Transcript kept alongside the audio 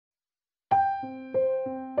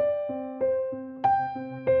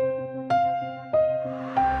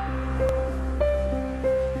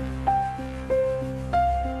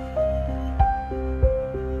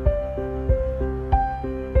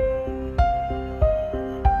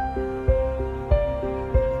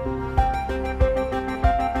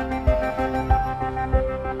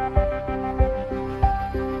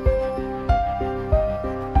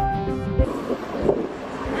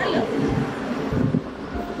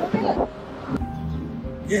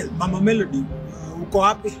Yes, Mama Melody, uko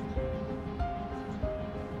wapi?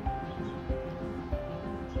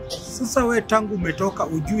 Sasa we tangu umetoka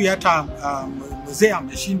ujui hata mzee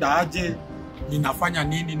ameshinda aje, ninafanya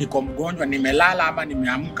nini, niko mgonjwa, nimelala ama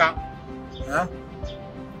nimeamka.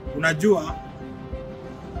 Unajua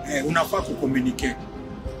unafaa kucommunicate.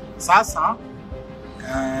 Sasa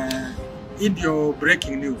hii ndio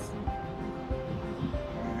breaking news.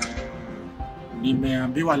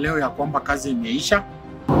 Nimeambiwa leo ya kwamba kazi imeisha.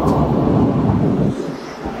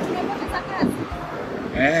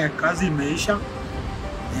 Kazi imeisha.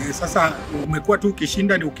 Sasa umekuwa tu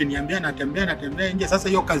ukishinda ni ukiniambia natembea nje. Sasa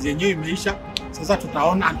hiyo kazi yenyewe imeisha. Sasa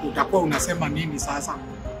tutaona utakuwa unasema nini sasa.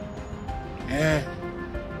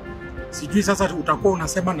 Sijui sasa utakuwa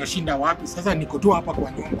unasema nashinda wapi. Sasa niko tu hapa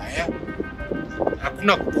kwa nyumba.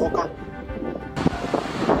 Hakuna kutoka.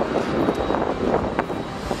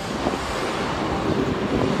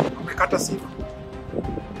 Amekata simu.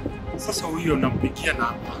 Sasa huyo nampigia na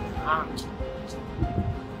hapa.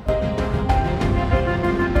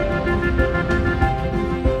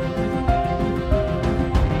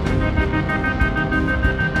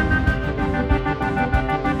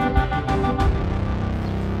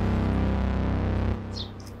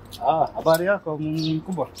 Habari yako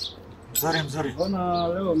mkubwa? Mzuri. Mbona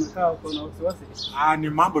leo umekaa uko na wasiwasi? Ni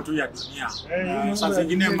mambo tu ya dunia. Saa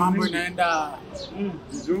zingine mambo inaenda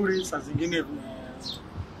vizuri, saa zingine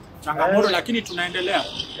changamoto, lakini tunaendelea.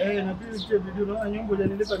 Na pia video naona nyumba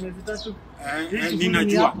hujanilipa miezi 3.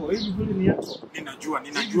 Ninajua. Hii vizuri ni yako.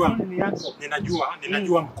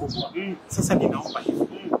 Ninajua mkubwa. Sasa ninaomba hivi.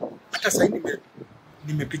 Hata sasa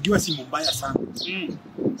nimepigiwa simu mbaya sana.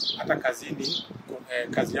 Hata kazini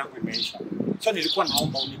kazi yangu imeisha. So nilikuwa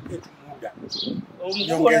naomba unipe tu muda.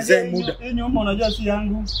 Niongezee muda. Hii nyumba unajua si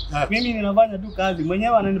yangu. Mimi ninafanya tu kazi.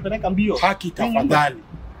 Mwenyewe ananipeleka mbio. Haki tafadhali.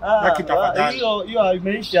 Haki tafadhali. Hiyo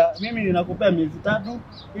imeisha. Mimi ninakupea miezi 3.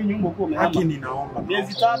 Hii nyumba uko umehama. Haki ninaomba.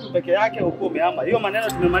 Miezi 3 peke yake uko umehama. Hiyo maneno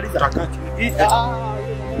tumemaliza. Takati.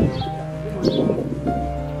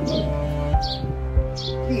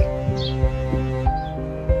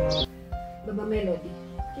 Baba Melody,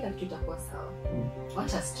 kila kitu kitakuwa sawa.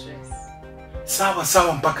 Wacha stress.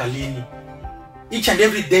 Sawa mpaka lini? Each and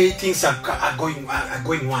every day things are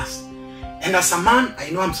going worse. And as a man, I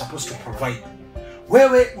know I'm supposed to provide.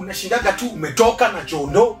 Wewe unashindaga tu umetoka na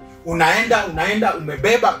chondo, unaenda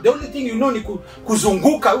umebeba. The only thing you know ni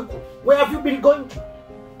kuzunguka huko. Where have you been going?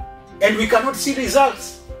 And we cannot see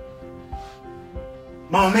results.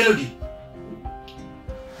 Mama Melody,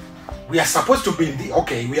 we are supposed to be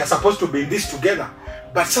in this together.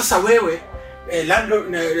 But sasa wewe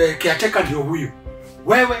landlord caretaker ndio huyu.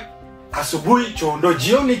 Wewe asubuhi chondo,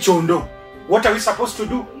 jioni chondo. What are we supposed to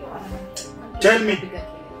do? Tell me.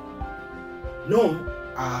 No,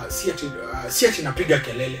 si ati napiga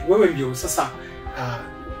kelele. Wewe ndio sasa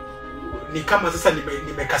ni kama sasa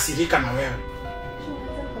nimekasirika na wewe.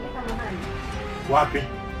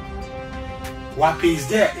 Wapi is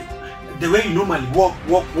there the way you normally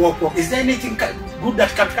walk? Is there anything good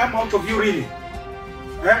that can come out of you really?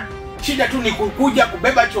 Shida tu ni kukuja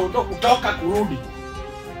kubeba chondo kutoka kurudi.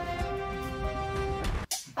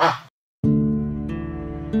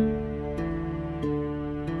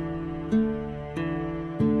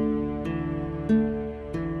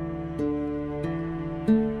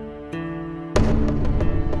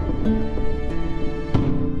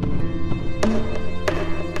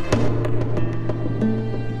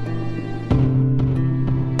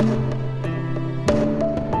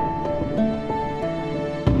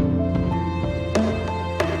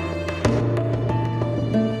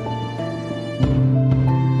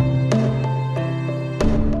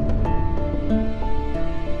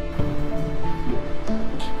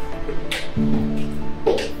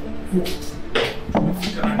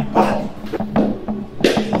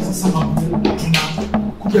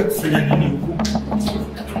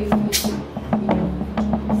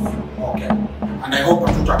 Okay. And I hope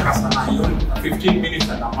I 15 minutes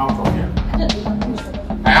and I'm out of here.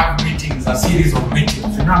 I have meetings, a series of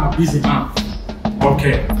meetings. You know I'm a busy man.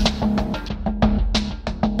 Okay.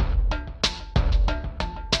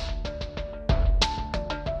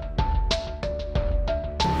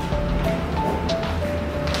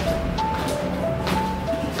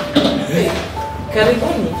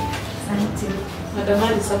 Karibuni. Asante.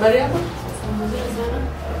 Madamani, habari yako? Nzuri sana.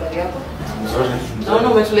 Habari yako? Nzuri.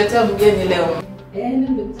 Naona umetuletea mgeni leo.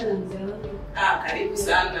 Nimekuja na mzee wangu. Karibu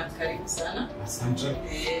sana, karibu sana. Asante.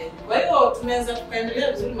 Kwa hiyo tunaweza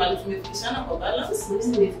tukaendelea vizuri mali tumefikishana kwa balance. Sisi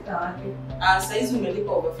nimefika wapi? Sasa hizi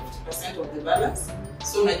umelipa over 50% of the balance.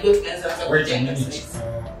 So unajua tunaweza anza kujenga sasa.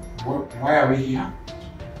 Why are we here?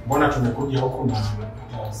 Mbona tumekuja huko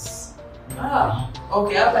na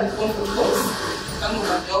okay, hapa ni Comfort Box. Kama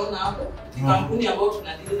unavyoona hapo, ni kampuni ambayo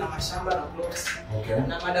tunadili na mashamba na plots. Okay.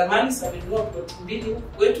 Na Madamani amenunua plot 2 huku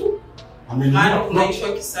kwetu. Amenunua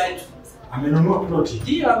tunaishwa Kisaitu. Amenunua plot.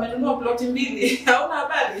 Ndio, amenunua plot 2. Hauna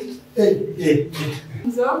habari?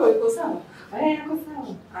 Mzee wako yuko sawa?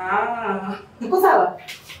 Yuko sawa.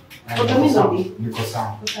 Yuko sawa? Niko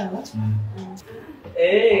sawa.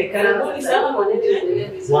 Karibuni sana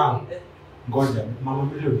mwenyewe. Wow. Ngoja, Mama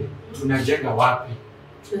Melody, tunajenga wapi?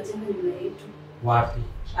 Tunajenga nyumba yetu. Wapi?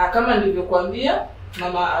 Kama nilivyokuambia,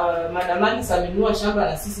 Madamani amenunua shamba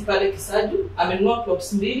na sisi pale Kisaju, amenunua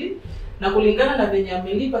plots 2 na kulingana na venye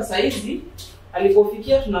amelipa saizi,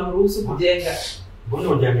 alipofikia tunamruhusu kujenga. Mbona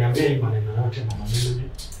hujaniambia hii maneno yote Mama Melody?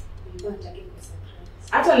 Nilikuwa nataka kusurprise.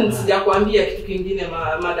 Hata nisijakwambia kitu kingine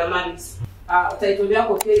Madamani. Title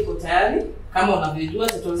yako pia iko tayari. Kama unavyojua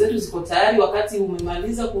title zetu ziko tayari, wakati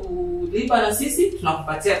umemaliza kulipa na sisi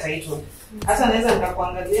tunakupatia title. Hata naweza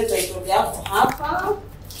nikakuangalia title yako hapa.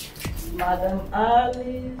 Madam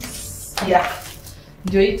Alice.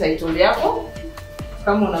 Ndio hii title yako.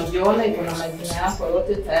 Kama unavyoona iko na majina yako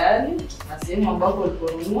yote tayari na sehemu ambapo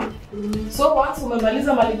uliponunua. So once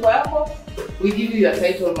umemaliza malipo yako, we give you your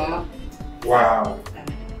title, mama. Wow.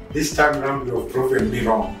 This time round you have proven me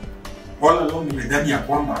wrong. All along nimedhani ya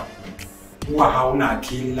kwamba huwa hauna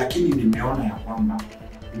akili, lakini nimeona ya kwamba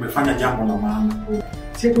umefanya jambo la maana.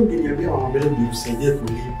 Sio tu ungeniambia Mama Melody usaidie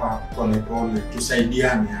kulipa pole,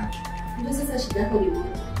 tusaidiane yake. Ndio sasa shida yako ni moja.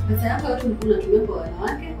 Pesa yako yote ulikuwa unatumia kwa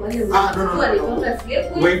wanawake, kwa hiyo no.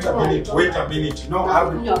 Wait a minute. No,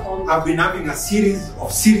 I've been having a series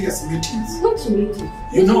of serious meetings. What meeting?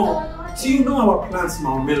 You know our plans,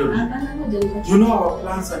 Mama Melody. You know our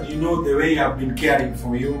plans and you know the way I've been caring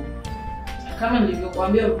for you. Kama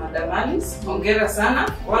nilivyokuambia Madamani, hongera sana.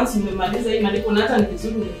 Once mmemaliza hii malipo na hata ni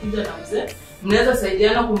vizuri umekuja na mzee, mnaweza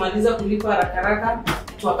saidiana kumaliza kulipa haraka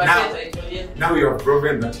tuwapatie title yetu. Now you have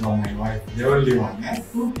proven that you are my wife, the only one.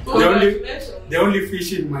 The only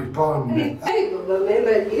fish in my pond.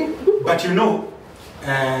 But you know,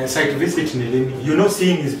 site visit ni lini? You know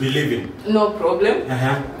seeing is believing. No problem.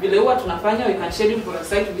 Vile huwa tunafanya, we can schedule for a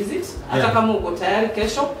site visit. Hata kama uko tayari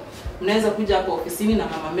kesho, mnaweza kuja hapo ofisini na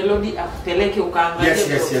Mama Melody akupeleke ukaangalie.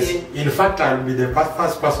 Yes. In fact, I'll be the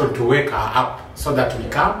first person to wake her up so that we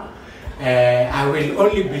come. I will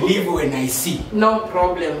only believe when I see. No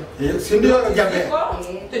problem. Yes, you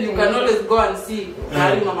can always go and see.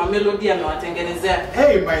 Mama Melody amewatengenezea.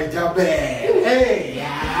 Hey, my Jabe. Hey.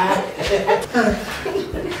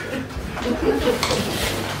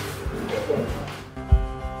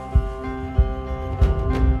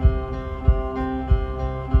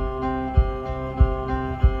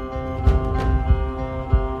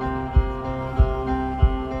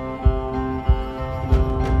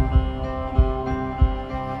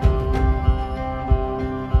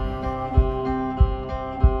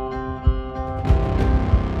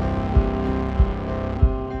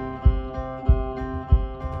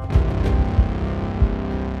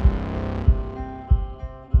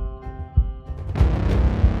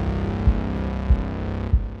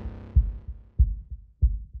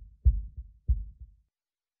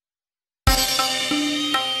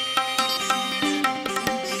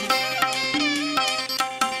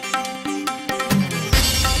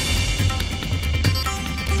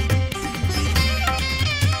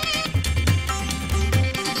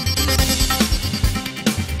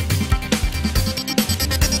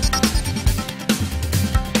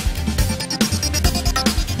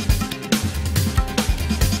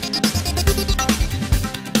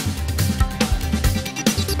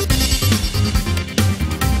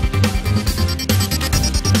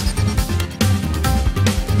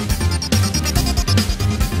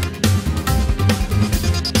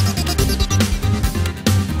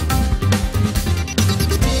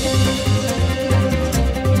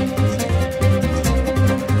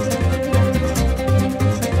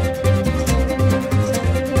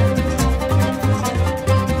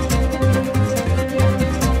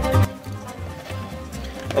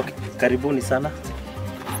 Karibuni sana.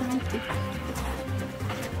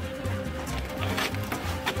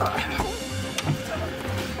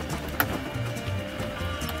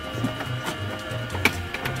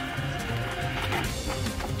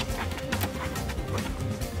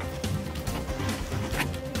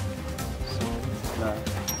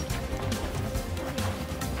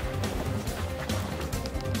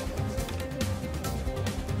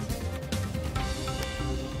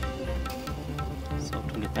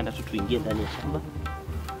 ningependa tu tuingie ndani ya shamba.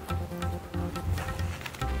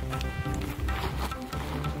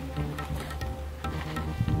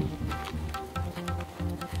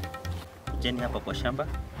 Jeni hapa kwa shamba,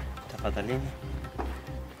 tafadhalini.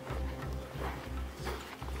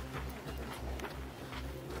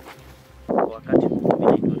 Wakati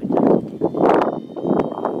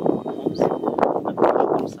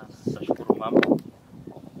nashukuru mama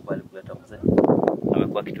kukubali kuleta mzee.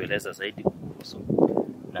 Amekuwa akitueleza zaidi kuhusu,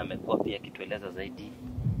 na amekuwa pia akitueleza zaidi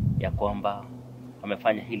ya kwamba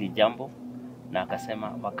amefanya hili jambo, na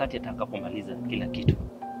akasema wakati atakapomaliza kila kitu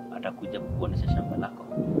atakuja kukuonesha shamba lako,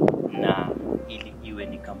 na ili iwe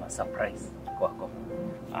ni kama surprise kwako.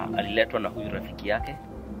 Aliletwa na huyu rafiki yake,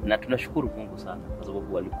 na tunashukuru Mungu sana kwa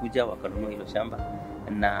sababu walikuja wakanunua hilo shamba.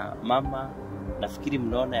 Na mama, nafikiri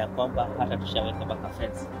mnaona ya kwamba hata tushaweka baka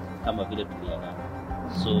fence kama vile tuliona.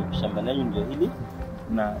 So shamba lenu ndio hili,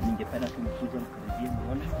 na ningependa tu mkuje mkaribie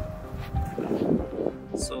muone.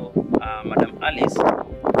 So Madam Alice kama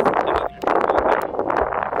vile tuliona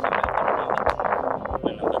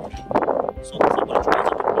namba 3. So kwa sababu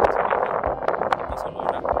tunaweza kwa sababu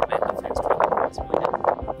unaona baka fence moja. So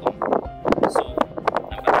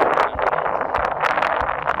namba 3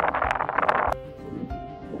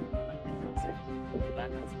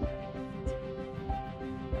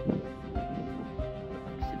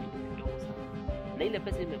 na ile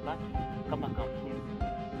pesa imebaki kama kampuni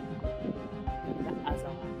na as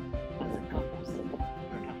a couples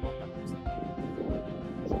tunatafuta pesa.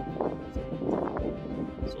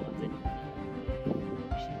 So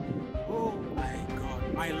Oh my God,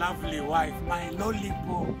 my lovely wife, my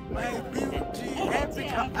lollipop, my beauty,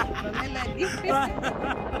 everything.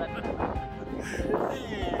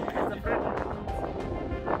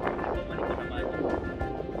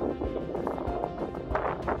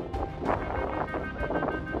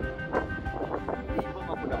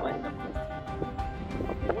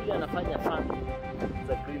 Anafanya farm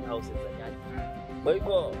za greenhouses za nyanya. Kwa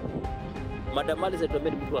hivyo Madam Alice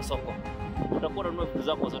atuambia mtu wa soko, utakuwa unanunua vitu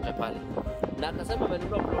zako zote pale. Na akasema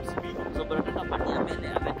amenunua plots mbili, so anataka pande ya mbele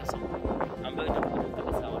aweke soko ambayo itakuwa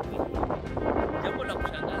kabisa watu wengi. Jambo la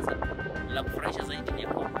kushangaza la kufurahisha zaidi ni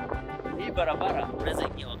kwamba hii barabara unaweza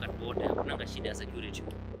ingia wakati wote, hakuna shida ya security.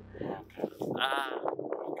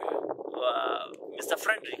 Mr.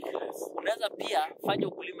 Frederick, unaweza pia fanya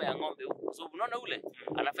ukulima ya ng'ombe huko. So unaona ule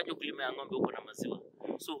anafanya ukulima ya ng'ombe huko na maziwa.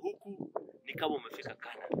 So huku ni kama umefika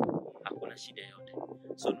Canada. Hakuna shida yote.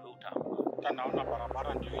 So ni utaamua. Tunaona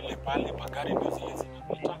barabara ndio ile pale, magari ndio zile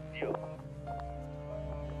zinapita. Ndio.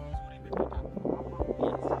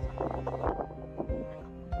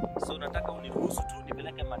 So nataka uniruhusu tu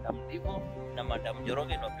nipeleke Madam Divo na Madam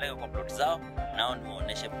Joroge na wapeleke kwa plot zao, nao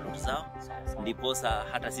niwaoneshe plot zao. Ndiposa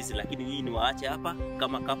hata sisi, lakini hii ni waache hapa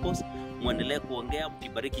kama couples, muendelee kuongea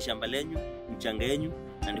mkibariki shamba lenyu, mchanga yenu,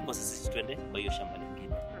 na ndiposa sisi twende kwa hiyo shamba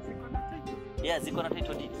lingine. Yeah, ziko na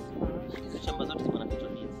title deeds. Hizo shamba zote ziko na title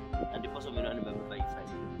deeds. Na ndiposa mimi nimebeba hii file.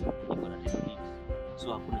 Ziko na title deeds.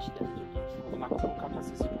 So hakuna shida hizo deeds. Tunakumbuka hata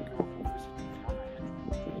sisi tukiwa kwa ofisi tuliona yetu,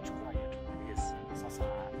 tulichukua yetu. Yes. Sasa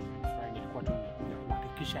Friday ilikuwa tumekuja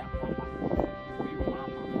kuhakikisha kwamba huyu mama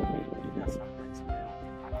amepiga surprise leo.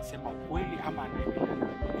 Anasema ukweli ama anaendelea na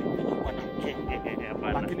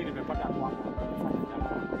hapana. Lakini nimepata kwamba amefanya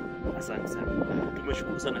jambo. Asante sana.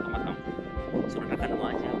 Tumeshukuru sana kama kampuni. So nataka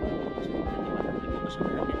niwaje hapa.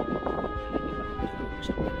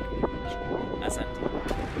 Asante.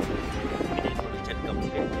 Mimi niko Richard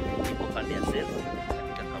Kamuge, niko pande ya sales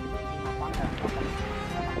katika kampuni.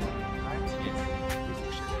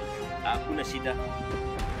 Hakuna shida.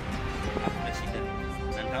 Hakuna shida.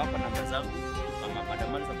 Na nitawapa namba zangu ama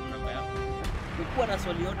Madam Alice kwa namba yako. Ukiwa na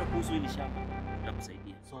swali yote kuhusu hili shamba,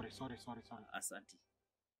 nitakusaidia. Sorry. Asante.